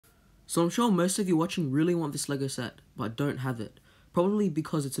So I'm sure most of you watching really want this LEGO set, but don't have it. Probably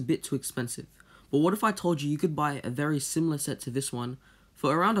because it's a bit too expensive. But what if I told you could buy a very similar set to this one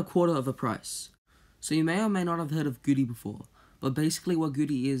for around a quarter of the price? So you may or may not have heard of Gudi before, but basically what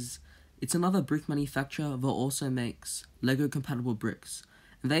Gudi is, it's another brick manufacturer that also makes LEGO compatible bricks.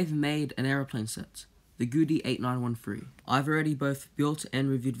 And they've made an aeroplane set, the Gudi 8913. I've already both built and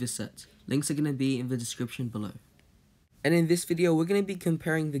reviewed this set. Links are going to be in the description below. And in this video, we're going to be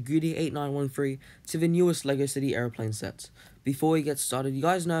comparing the Gudi 8913 to the newest LEGO City airplane set. Before we get started, you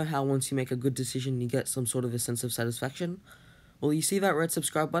guys know how once you make a good decision, you get some sort of a sense of satisfaction? Well, you see that red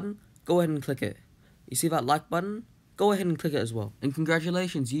subscribe button? Go ahead and click it. You see that like button? Go ahead and click it as well. And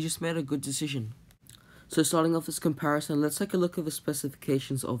congratulations, you just made a good decision. So starting off this comparison, let's take a look at the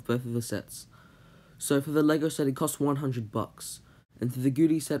specifications of both of the sets. So for the LEGO set, it costs $100. And for the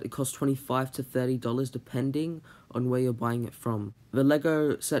Gudi set, it costs $25 to $30 depending on where you're buying it from. The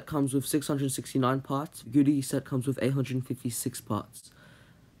LEGO set comes with 669 parts, the Gudi set comes with 856 parts.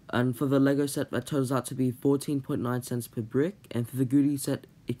 And for the LEGO set, that totals out to be 14.9 cents per brick, and for the Gudi set,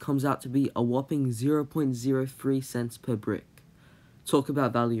 it comes out to be a whopping 0.03 cents per brick. Talk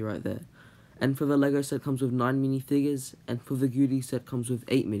about value right there. And for the LEGO set comes with 9 minifigures, and for the Gudi set comes with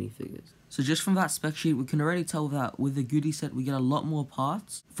 8 minifigures. So just from that spec sheet, we can already tell that with the Gudi set, we get a lot more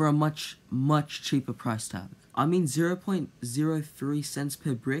parts for a much cheaper price tag. I mean 0.03 cents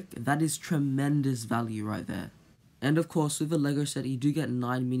per brick, that is tremendous value right there. And of course, with the LEGO set, you do get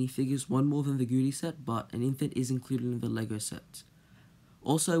 9 minifigures, one more than the Gudi set, but an infant is included in the LEGO set.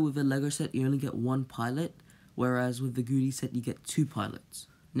 Also, with the LEGO set, you only get one pilot, whereas with the Gudi set, you get 2 pilots.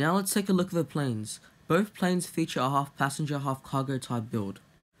 Now let's take a look at the planes. Both planes feature a half passenger, half cargo type build.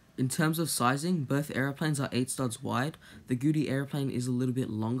 In terms of sizing, both airplanes are 8 studs wide. The Gudi airplane is a little bit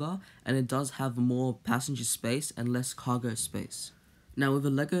longer, and it does have more passenger space and less cargo space. Now with the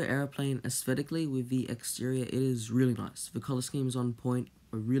LEGO airplane, aesthetically with the exterior, it is really nice. The color scheme is on point.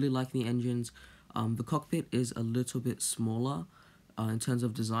 I really like the engines. The cockpit is a little bit smaller in terms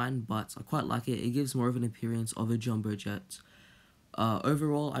of design, but I quite like it. It gives more of an appearance of a jumbo jet.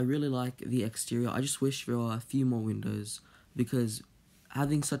 Overall, I really like the exterior. I just wish there were a few more windows, because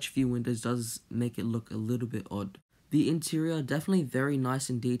having such few windows does make it look a little bit odd. The interior, definitely very nice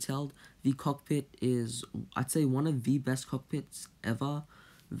and detailed. The cockpit is, I'd say, one of the best cockpits ever.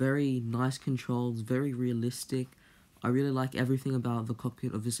 Very nice controls, very realistic. I really like everything about the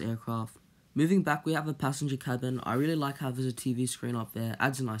cockpit of this aircraft. Moving back, we have the passenger cabin. I really like how there's a TV screen up there,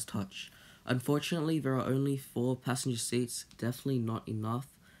 adds a nice touch. Unfortunately, there are only 4 passenger seats, definitely not enough,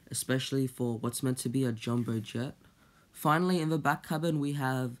 especially for what's meant to be a jumbo jet. Finally, in the back cabin, we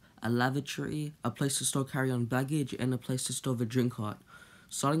have a lavatory, a place to store carry-on baggage, and a place to store the drink cart.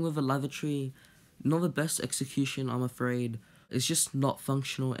 Starting with the lavatory, not the best execution, I'm afraid. It's just not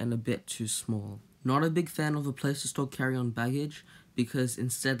functional and a bit too small. Not a big fan of the place to store carry-on baggage, because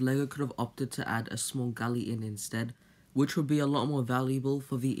instead LEGO could have opted to add a small galley in instead, which would be a lot more valuable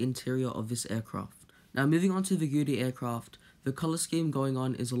for the interior of this aircraft. Now moving on to the Gudi aircraft, the color scheme going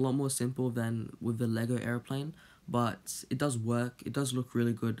on is a lot more simple than with the LEGO airplane, but it does work. It does look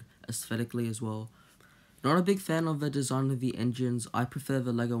really good aesthetically as well. Not a big fan of the design of the engines. I prefer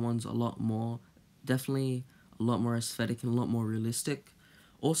the LEGO ones a lot more. Definitely a lot more aesthetic and a lot more realistic.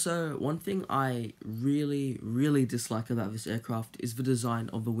 Also, one thing I really dislike about this aircraft is the design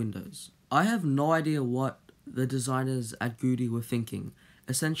of the windows. I have no idea what the designers at Gudi were thinking.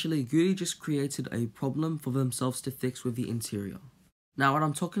 Essentially, Gudi just created a problem for themselves to fix with the interior. Now, what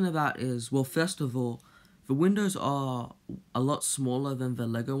I'm talking about is, well, first of all, the windows are a lot smaller than the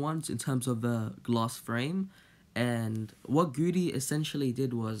LEGO ones in terms of the glass frame, and what Gudi essentially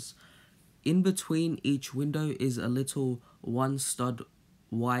did was, in between each window is a little 1 stud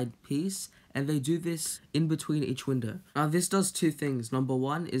wide piece, and they do this in between each window. Now this does 2 things. Number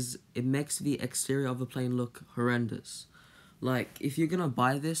 1 is it makes the exterior of the plane look horrendous. Like, if you're gonna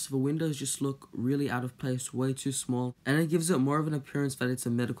buy this, the windows just look really out of place, way too small, and it gives it more of an appearance that it's a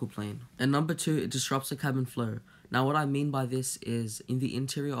medical plane. And number 2, it disrupts the cabin flow. Now what I mean by this is, in the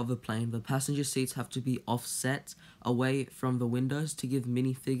interior of the plane, the passenger seats have to be offset away from the windows to give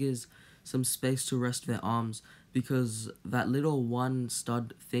minifigures some space to rest their arms, because that little 1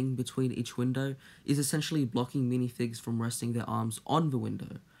 stud thing between each window is essentially blocking minifigs from resting their arms on the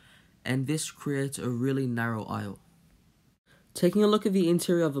window, and this creates a really narrow aisle. Taking a look at the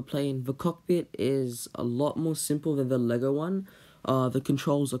interior of the plane, the cockpit is a lot more simple than the LEGO one. The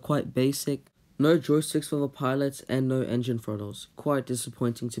controls are quite basic, no joysticks for the pilots, and no engine throttles. Quite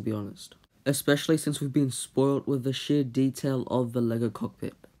disappointing, to be honest, especially since we've been spoiled with the sheer detail of the LEGO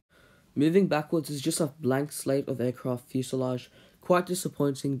cockpit. Moving backwards is just a blank slate of aircraft fuselage. Quite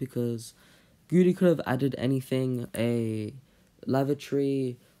disappointing because Gudi could have added anything, a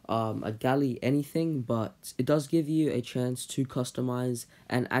lavatory, a galley, anything, but it does give you a chance to customize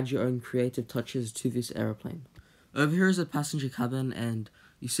and add your own creative touches to this aeroplane. Over here is a passenger cabin, and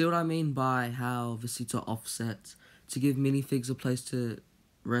you see what I mean by how the seats are offset to give minifigs a place to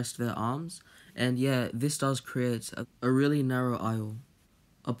rest their arms. And yeah, this does create a really narrow aisle.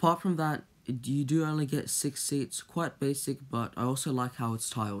 Apart from that, you do only get 6 seats, quite basic, but I also like how it's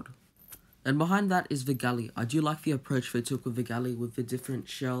tiled. And behind that is the galley. I do like the approach they took with the galley, with the different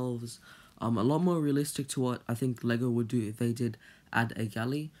shelves. A lot more realistic to what I think Lego would do if they did add a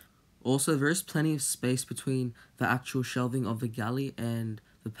galley. Also, there is plenty of space between the actual shelving of the galley and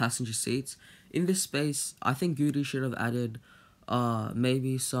the passenger seats. In this space, I think Gudi should have added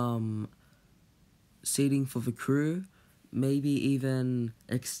maybe some seating for the crew, maybe even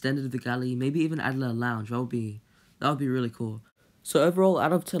extended the galley, maybe even added a lounge. That would be really cool. So overall,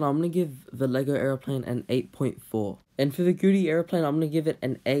 out of 10, I'm going to give the Lego airplane an 8.4. And for the Gudi airplane, I'm going to give it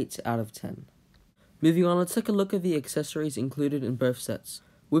an 8 out of 10. Moving on, let's take a look at the accessories included in both sets.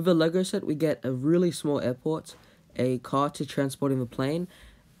 With the Lego set, we get a really small airport, a car to transport in the plane,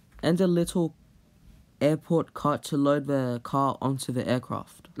 and a little airport cart to load the car onto the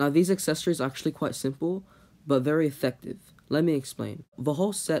aircraft. Now, these accessories are actually quite simple, but very effective. Let me explain. The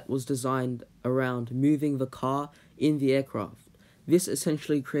whole set was designed around moving the car in the aircraft. This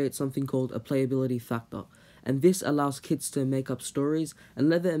essentially creates something called a playability factor, and this allows kids to make up stories and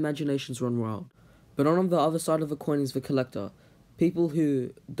let their imaginations run wild. But on the other side of the coin is the collector. People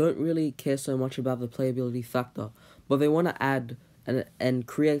who don't really care so much about the playability factor, but they want to add and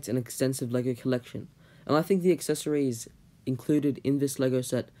create an extensive Lego collection. And I think the accessories included in this Lego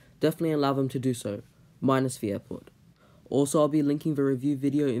set definitely allow them to do so, minus the airport. Also, I'll be linking the review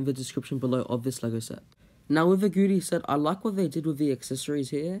video in the description below of this Lego set. Now with the Gudi set, I like what they did with the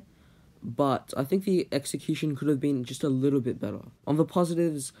accessories here, but I think the execution could have been just a little bit better. On the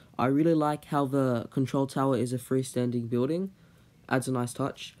positives, I really like how the control tower is a freestanding building, adds a nice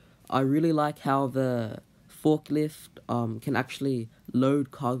touch. I really like how the forklift can actually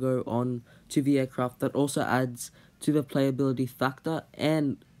load cargo on to the aircraft. That also adds to the playability factor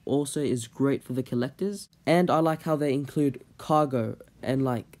and also is great for the collectors. And I like how they include cargo and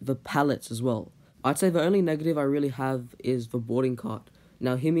like the pallets as well. I'd say the only negative I really have is the boarding cart.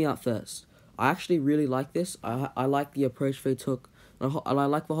 Now hear me out first. I actually really like this. I like the approach they took. And I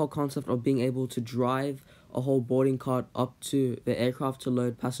like the whole concept of being able to drive a whole boarding cart up to the aircraft to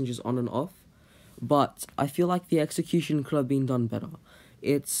load passengers on and off. But I feel like the execution could have been done better.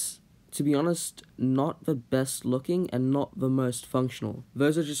 It's, to be honest, not the best looking and not the most functional.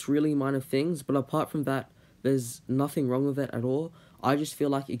 Those are just really minor things, but apart from that, there's nothing wrong with it at all. I just feel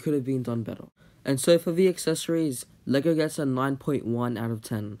like it could have been done better. And so for the accessories, Lego gets a 9.1 out of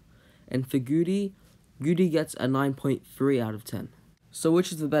 10. And for Gudi gets a 9.3 out of 10. So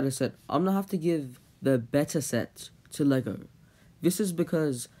which is the better set? I'm going to have to give the better set to Lego. This is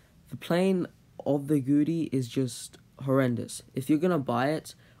because the plane of the Gudi is just horrendous. If you're going to buy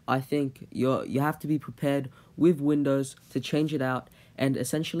it, I think you have to be prepared with windows to change it out and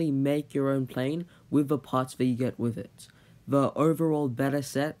essentially make your own plane with the parts that you get with it. The overall better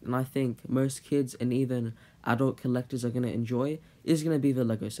set, and I think most kids and even adult collectors are going to enjoy, is going to be the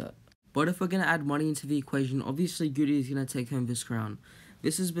Lego set. But if we're going to add money into the equation, obviously Gudi is going to take home this crown.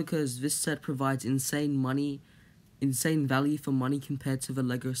 This is because this set provides insane value for money compared to the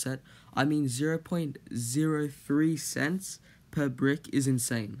Lego set. I mean, 0.03 cents per brick is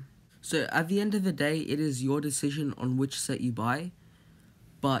insane. So at the end of the day, it is your decision on which set you buy.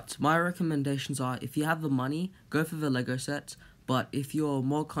 But my recommendations are, if you have the money, go for the Lego set. But if you're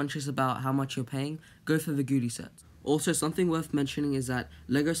more conscious about how much you're paying, go for the Gudi set. Also, something worth mentioning is that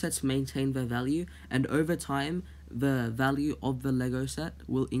Lego sets maintain their value, and over time, the value of the Lego set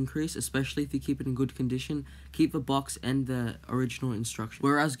will increase, especially if you keep it in good condition, keep the box and the original instructions,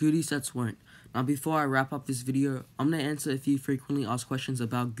 whereas Gudi sets won't. Now, before I wrap up this video, I'm going to answer a few frequently asked questions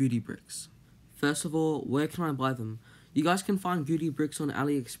about Gudi bricks. First of all, where can I buy them? You guys can find Gudi bricks on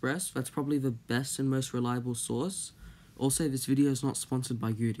AliExpress. That's probably the best and most reliable source. Also, this video is not sponsored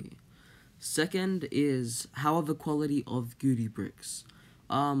by Gudi. Second is, how are the quality of Gudi bricks?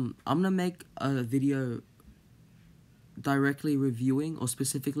 I'm going to make a video directly reviewing or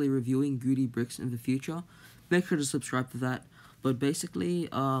specifically reviewing Gudi bricks in the future. Make sure to subscribe to that. But basically,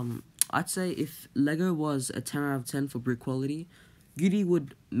 I'd say if Lego was a 10 out of 10 for brick quality, Gudi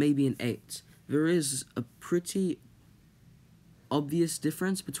would maybe an 8. There is a pretty obvious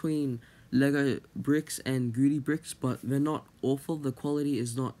difference between Lego bricks and Gudi bricks, but they're not awful. The quality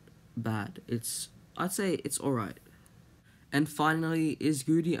is not bad. I'd say it's alright. And finally, is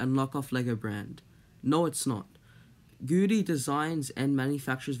Gudi a knockoff Lego brand? No, it's not. Gudi designs and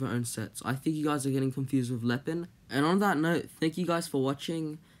manufactures their own sets. I think you guys are getting confused with Lepin. And on that note, thank you guys for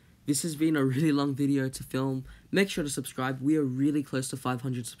watching. This has been a really long video to film. Make sure to subscribe. We are really close to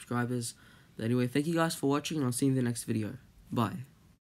 500 subscribers. But anyway, thank you guys for watching, and I'll see you in the next video. Bye.